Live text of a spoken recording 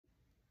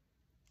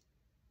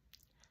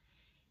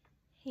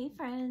Hey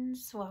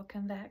friends,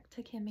 welcome back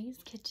to Kimmy's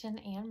Kitchen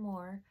and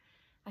More.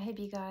 I hope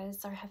you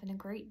guys are having a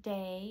great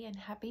day and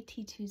happy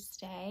Tea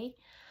Tuesday.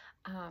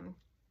 I'm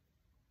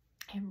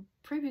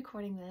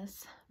pre-recording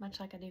this, much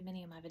like I do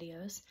many of my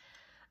videos,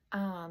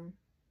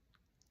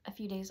 a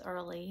few days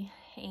early,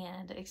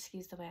 and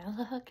excuse the way I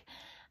look.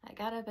 I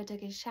got up, I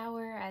took a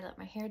shower, I let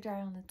my hair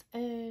dry on its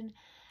own.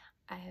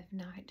 I have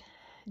not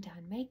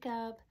done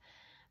makeup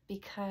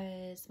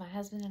because my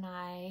husband and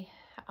I,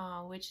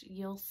 which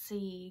you'll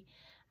see,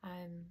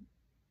 I'm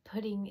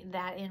putting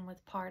that in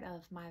with part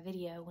of my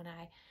video when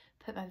I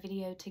put my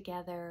video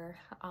together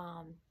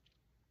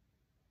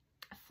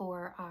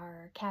for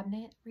our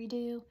cabinet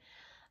redo.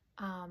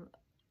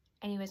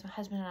 Anyways, my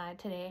husband and I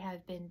today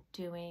have been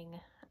doing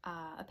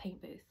a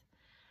paint booth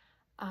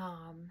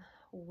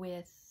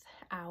with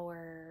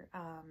our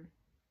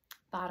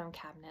bottom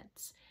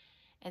cabinets,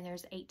 and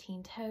there's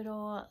 18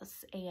 total,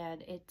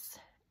 and it's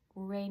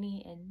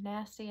rainy and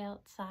nasty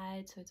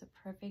outside, so it's a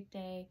perfect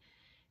day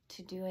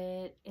to do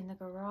it in the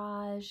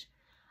garage.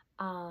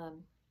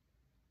 And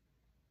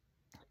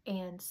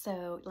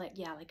so like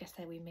I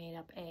said, we made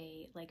up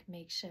a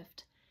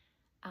makeshift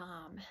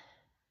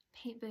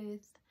paint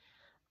booth.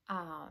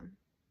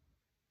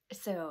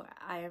 So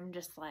I am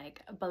just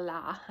like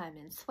blah. I'm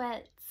in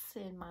sweats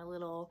in my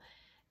little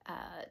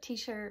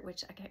t-shirt,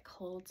 which I get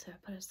cold, so I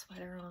put a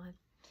sweater on.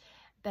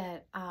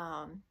 But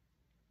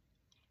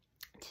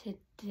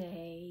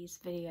today's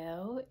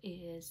video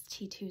is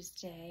Tea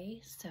Tuesday,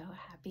 so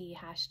happy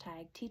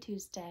hashtag Tea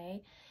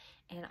Tuesday,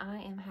 and I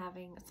am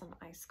having some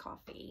iced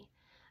coffee.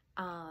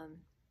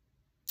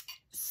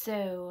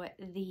 So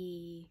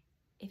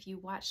if you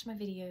watched my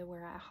video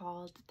where I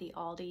hauled the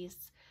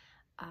Aldi's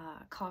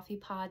coffee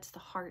pods, the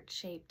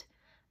heart-shaped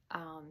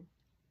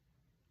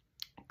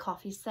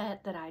coffee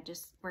set that I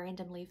just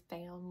randomly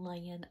found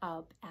laying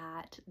up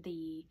at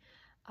the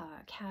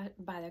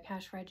by the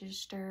cash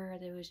register.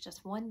 There was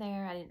just one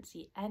there. I didn't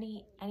see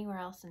anywhere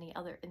else in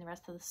the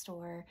rest of the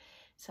store,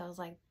 so I was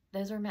like,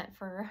 those are meant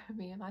for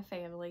me and my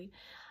family.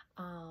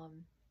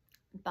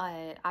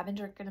 But I've been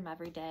drinking them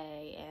every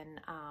day, and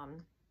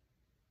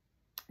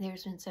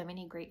there's been so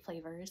many great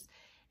flavors.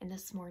 And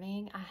this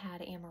morning I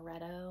had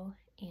amaretto,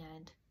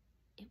 and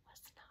it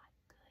was not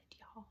good,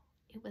 y'all.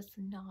 It was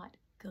not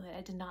good.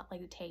 I did not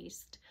like the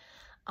taste,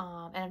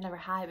 and I've never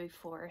had it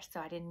before, so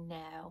I didn't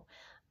know.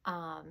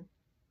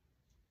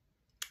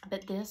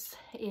 But this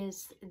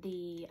is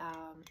the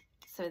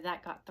so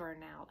that got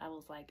thrown out. I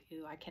was like,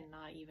 ooh, I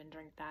cannot even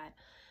drink that.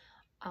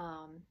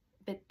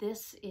 But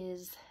this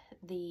is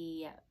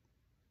the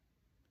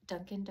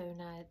Dunkin'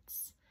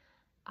 Donuts,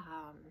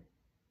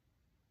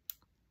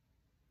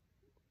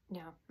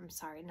 no, I'm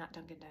sorry, not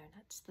Dunkin'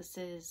 Donuts. This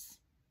is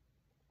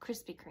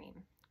Krispy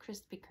Kreme.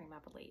 Krispy Kreme, I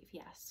believe.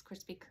 Yes,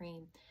 Krispy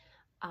Kreme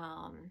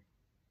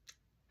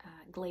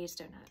glazed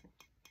donut.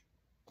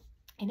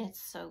 And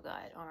it's so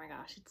good. Oh my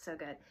gosh, it's so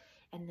good.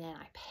 And then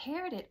I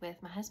paired it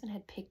with, my husband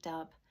had picked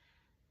up,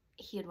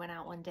 he had went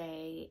out one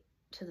day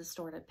to the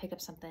store to pick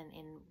up something,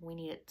 and we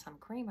needed some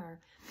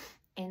creamer.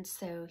 And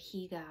so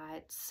he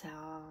got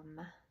some,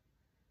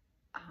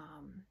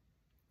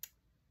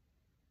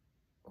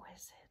 what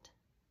is it?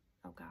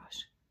 Oh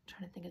gosh, I'm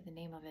trying to think of the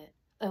name of it.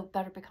 Oh,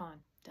 butter pecan.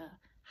 Duh.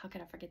 How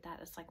could I forget that?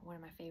 It's like one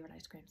of my favorite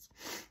ice creams.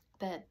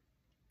 But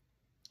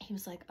he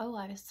was like, oh,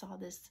 I saw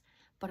this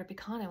butter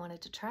pecan, I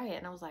wanted to try it.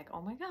 And I was like, oh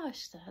my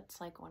gosh,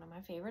 that's like one of my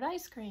favorite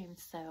ice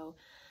creams. So,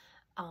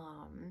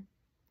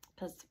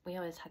 because we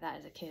always had that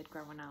as a kid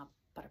growing up,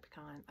 butter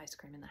pecan ice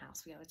cream in the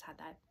house. We always had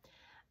that.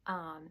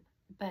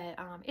 But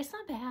it's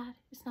not bad.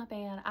 It's not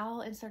bad.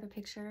 I'll insert a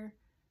picture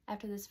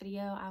after this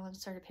video. I'll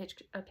insert a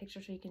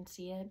picture so you can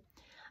see it.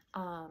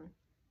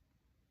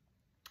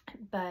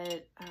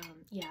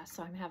 Yeah,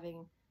 so I'm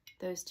having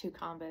those two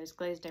combos,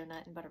 glazed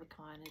donut and butter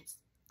pecan. It's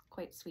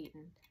quite sweet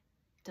and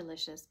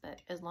delicious,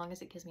 but as long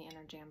as it gives me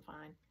energy, I'm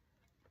fine.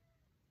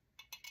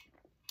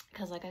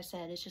 Because like I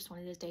said, it's just one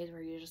of those days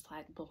where you're just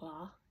like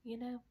blah, you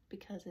know,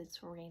 because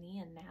it's rainy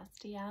and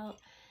nasty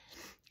out.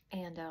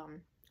 And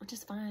which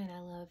is fine. I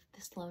love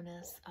the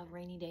slowness of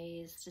rainy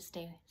days to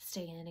stay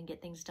in and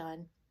get things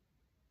done,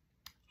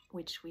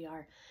 which we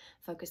are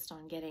focused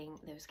on getting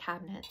those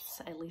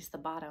cabinets, at least the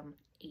bottom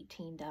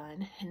 18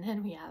 done. And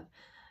then we have,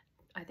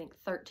 I think,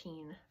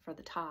 13 for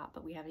the top,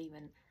 but we haven't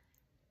even,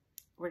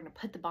 we're gonna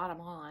put the bottom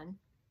on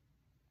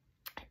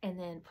and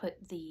then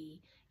put the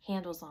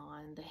handles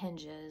on, the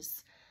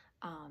hinges,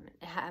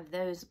 have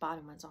those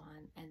bottom ones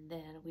on, and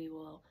then we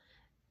will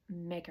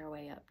make our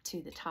way up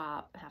to the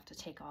top. Have to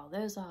take all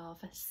those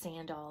off,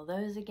 sand all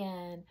those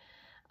again,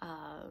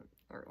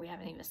 or we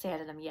haven't even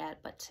sanded them yet,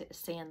 but to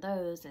sand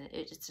those, and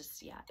it's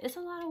just, yeah, it's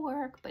a lot of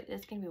work, but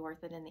it's gonna be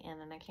worth it in the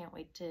end, and I can't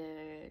wait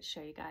to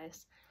show you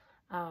guys.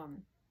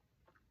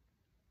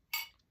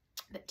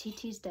 But Tea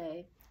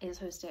Tuesday is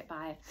hosted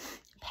by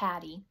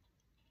Patty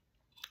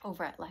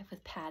over at Life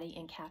with Patty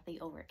and Kathy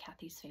over at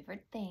Kathy's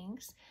Favorite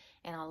Things,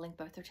 and I'll link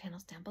both their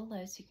channels down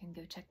below so you can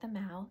go check them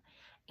out.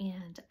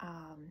 And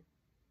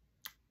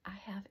I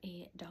have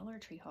a Dollar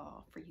Tree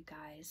haul for you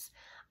guys.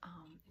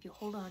 If you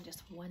hold on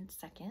just 1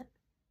 second.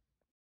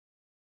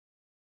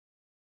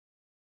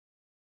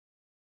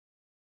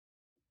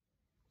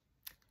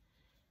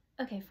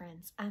 Okay,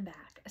 friends, I'm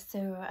back.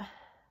 So,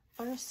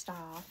 first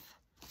off,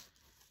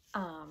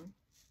 I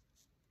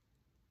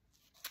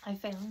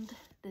found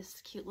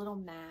this cute little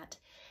mat,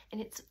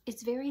 and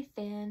it's very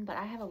thin, but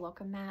I have a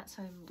welcome mat,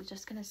 so I'm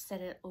just gonna set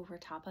it over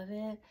top of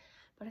it.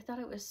 But I thought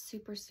it was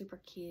super,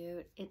 super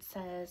cute. It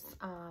says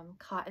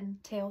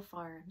Cottontail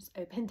Farms,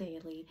 open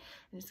daily,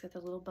 and it's got the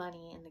little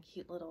bunny and the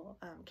cute little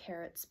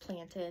carrots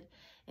planted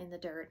in the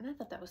dirt, and I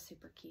thought that was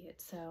super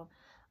cute. So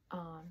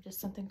just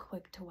something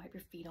quick to wipe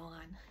your feet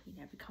on, you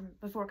know,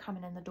 before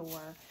coming in the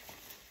door.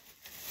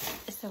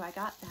 So I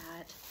got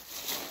that.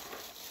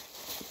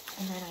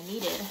 And then I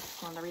needed,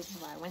 one of the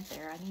reasons why I went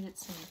there, I needed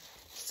some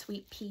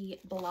Sweet Pea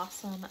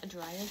Blossom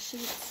dryer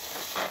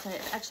sheets. So I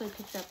actually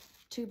picked up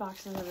 2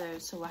 boxes of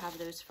those, so we'll have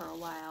those for a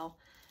while,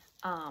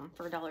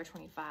 for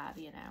 $1.25,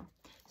 you know.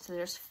 So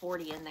there's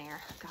 40 in there.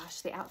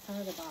 Gosh, the outside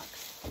of the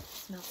box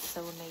smells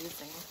so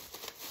amazing.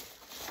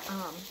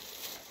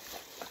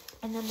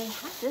 And then they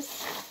had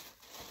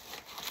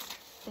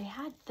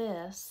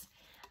this.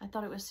 I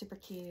thought it was super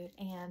cute,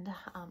 and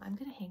I'm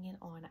gonna hang it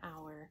on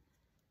our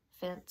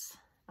fence.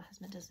 My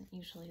husband doesn't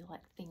usually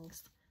like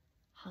things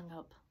hung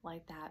up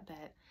like that,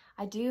 but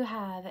we do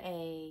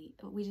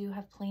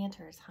have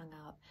planters hung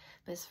up,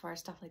 but as far as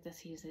stuff like this,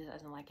 he usually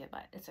doesn't like it,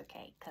 but it's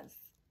okay because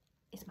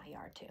it's my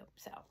yard too.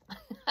 So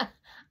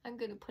I'm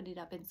gonna put it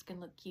up and it's gonna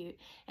look cute.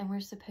 And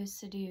we're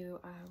supposed to do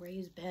a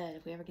raised bed.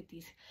 If we ever get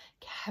these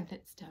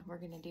cabinets done, we're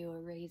gonna do a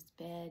raised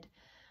bed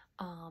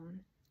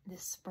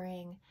this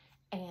spring,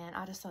 and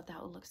I just thought that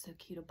would look so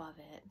cute above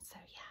it. So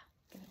yeah,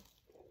 I'm gonna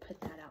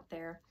put that out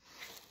there.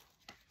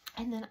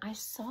 And then I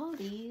saw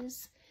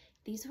these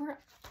were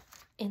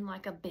in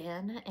like a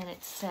bin, and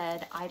it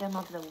said item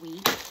of the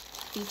week,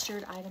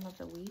 featured item of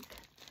the week.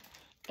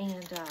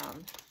 And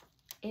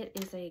it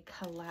is a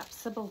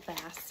collapsible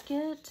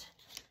basket,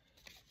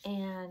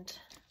 and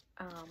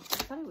I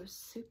thought it was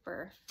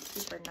super,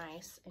 super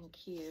nice and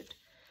cute.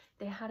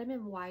 They had them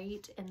in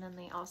white, and then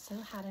they also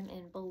had them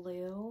in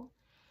blue.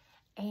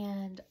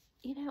 And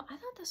you know, I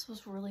thought this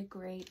was really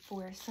great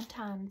for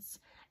sometimes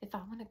if I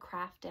want to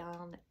craft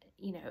down,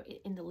 you know,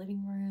 in the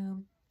living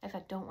room. If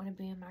I don't want to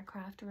be in my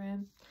craft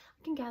room,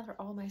 I can gather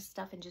all my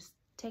stuff and just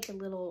take a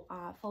little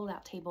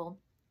fold-out table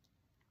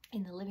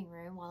in the living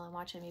room while I'm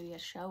watching maybe a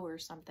show or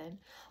something,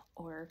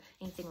 or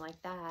anything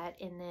like that.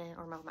 And then,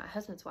 or my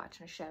husband's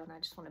watching a show and I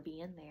just want to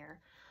be in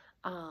there.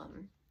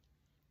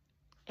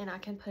 And I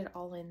can put it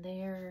all in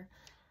there.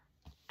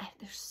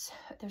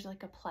 There's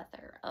like a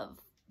plethora of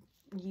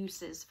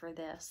uses for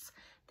this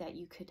that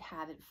you could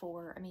have it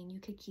for. I mean, you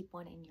could keep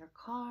one in your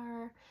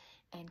car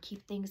and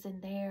keep things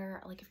in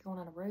there. Like if you're going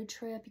on a road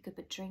trip, you could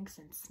put drinks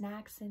and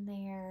snacks in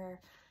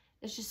there.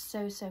 It's just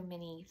so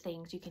many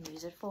things you can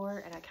use it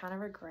for. And I kind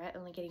of regret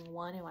only getting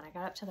one. And when I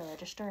got up to the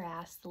register, I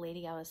asked the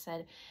lady, I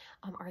said,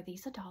 are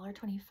these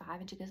 $1.25?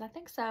 And she goes, I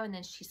think so. And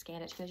then she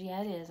scanned it. She goes,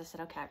 yeah, it is. I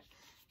said, okay.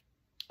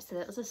 So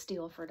that was a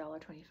steal for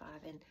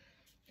 $1.25. And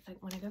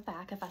when I go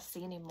back, if I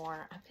see any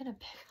more, I'm gonna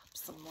pick up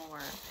some more.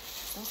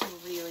 That was a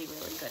really,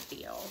 really good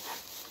deal.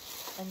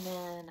 And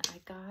then I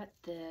got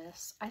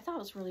this. I thought it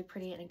was really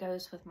pretty, and it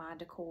goes with my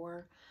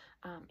decor.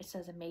 It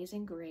says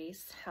Amazing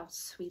Grace, how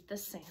sweet the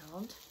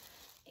sound.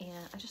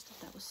 And I just thought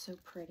that was so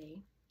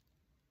pretty.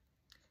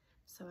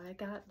 So I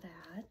got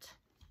that.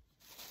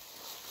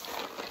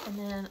 And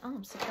then, oh,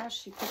 I'm surprised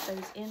she put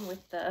those in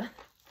with the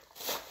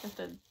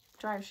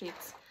dryer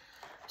sheets.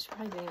 She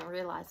probably didn't even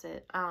realize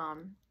it.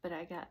 But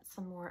I got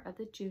some more of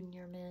the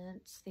Junior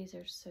Mints. These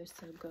are so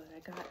good. I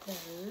got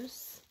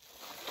those.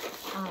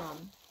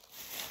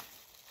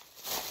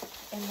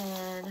 And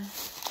then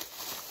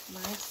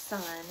my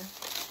son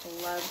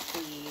loved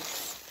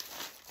these,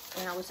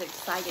 and I was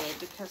excited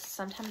because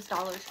sometimes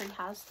Dollar Tree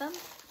has them,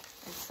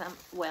 and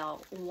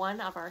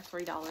one of our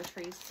 3 Dollar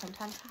Trees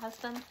sometimes has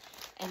them,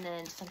 and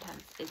then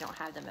sometimes they don't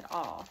have them at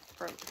all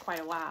for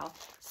quite a while.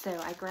 So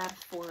I grabbed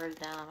 4 of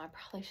them. I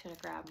probably should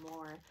have grabbed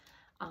more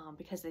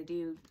because they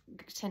do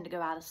tend to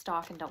go out of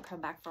stock and don't come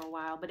back for a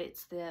while. But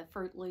it's the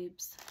Fruit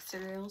Loops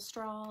cereal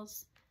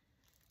straws.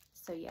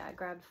 So yeah, I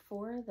grabbed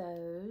 4 of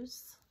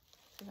those.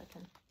 See if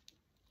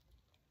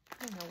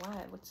I don't know why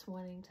it's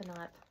wanting to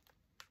not.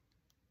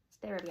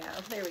 There we go.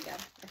 There we go.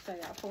 So I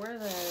got 4 of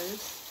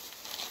those.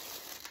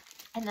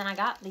 And then I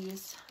got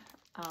these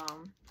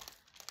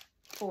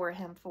for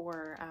him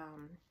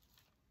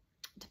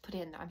to put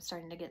in. I'm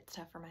starting to get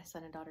stuff for my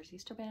son and daughter's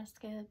Easter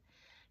basket.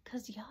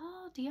 Because do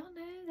y'all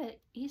know that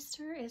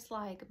Easter is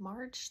like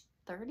March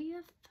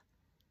 30th?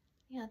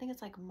 Yeah, I think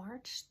it's like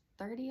March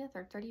 30th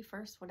or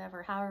 31st,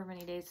 whatever, however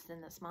many days it's in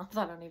this month.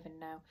 I don't even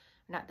know.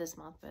 Not this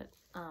month, but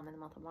in the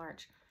month of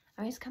March.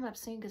 I mean, it's coming up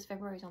soon because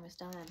February's almost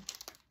done.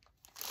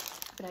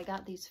 But I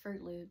got these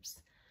Fruit Loops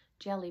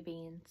jelly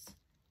beans,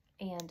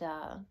 and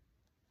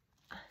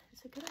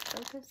is it gonna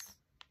focus?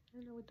 I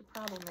don't know what the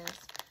problem is.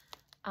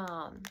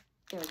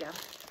 There we go.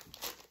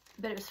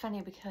 But it was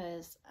funny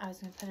because I was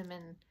gonna put them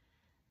in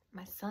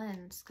my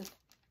son's, because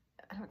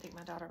I don't think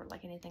my daughter would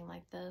like anything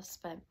like this,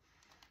 but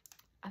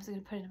I was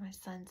gonna put it in my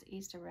son's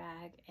Easter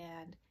rag,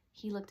 and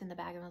he looked in the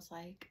bag and was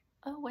like,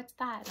 oh, what's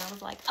that? And I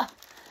was like, oh.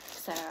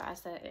 So I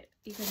said,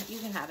 you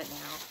can have it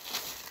now.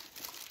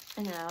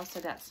 And then I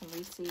also got some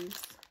Reese's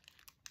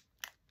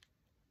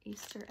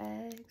Easter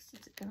eggs.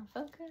 Is it gonna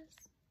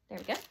focus? There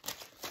we go.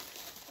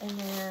 And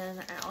then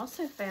I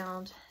also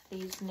found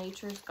these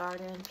Nature's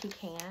Garden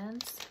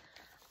pecans.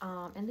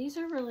 And these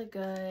are really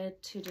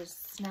good to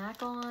just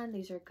snack on.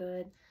 These are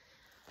good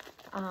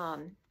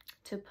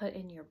to put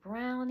in your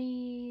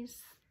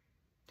brownies.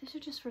 These are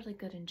just really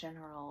good in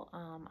general.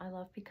 I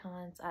love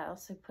pecans. I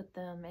also put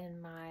them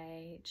in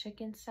my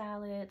chicken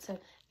salad. So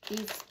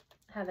these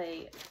have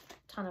a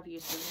ton of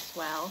uses as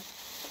well.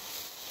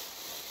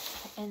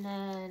 And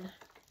then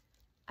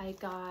I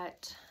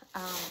got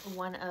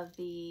one of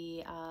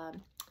the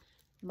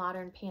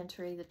Modern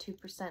Pantry, the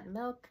 2%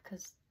 milk,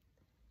 because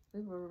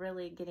we were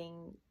really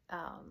getting,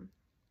 I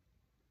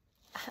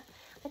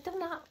do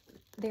not,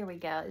 there we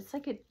go. It's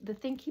like the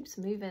thing keeps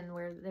moving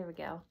where, there we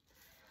go.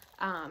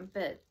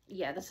 But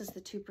yeah, this is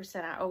the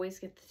 2%. I always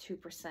get the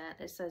 2%.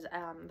 It says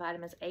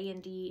vitamins A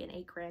and D and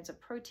 8 grams of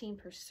protein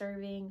per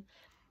serving.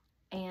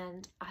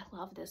 And I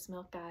love this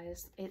milk,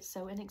 guys. It's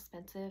so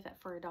inexpensive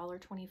for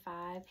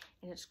 $1.25,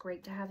 and it's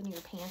great to have in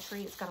your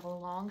pantry. It's got a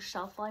long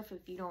shelf life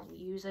if you don't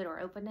use it or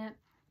open it.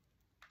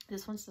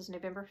 This one says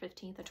November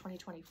 15th of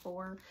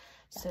 2024.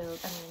 So, I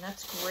mean,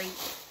 that's great.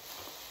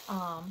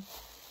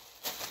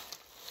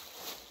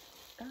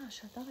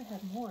 Gosh, I thought I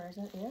had more. Is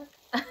that it?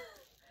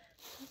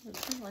 Doesn't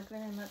seem like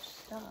very much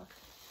stuff.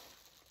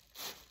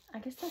 I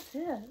guess that's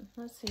it.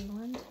 Let's see.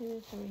 1,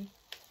 2, 3,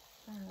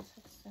 5,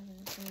 6, 7,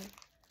 8,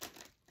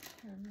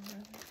 10,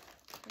 11,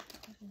 12,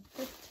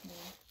 15.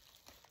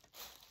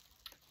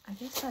 I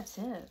guess that's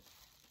it.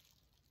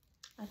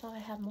 I thought I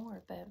had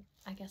more, but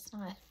I guess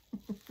not.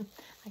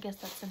 I guess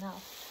that's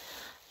enough.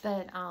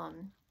 But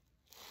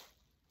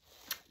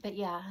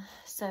yeah,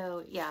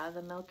 so yeah,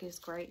 the milk is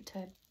great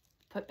to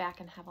put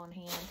back and have on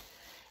hand.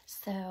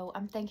 So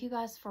thank you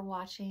guys for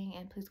watching,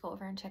 and please go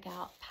over and check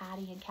out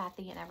Patty and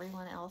Kathy and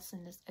everyone else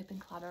in this open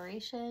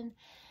collaboration.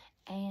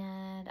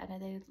 And I know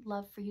they'd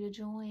love for you to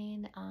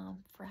join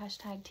for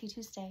hashtag Tea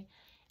Tuesday.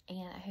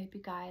 And I hope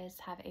you guys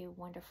have a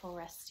wonderful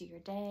rest of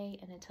your day.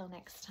 And until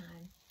next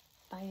time,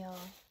 bye y'all.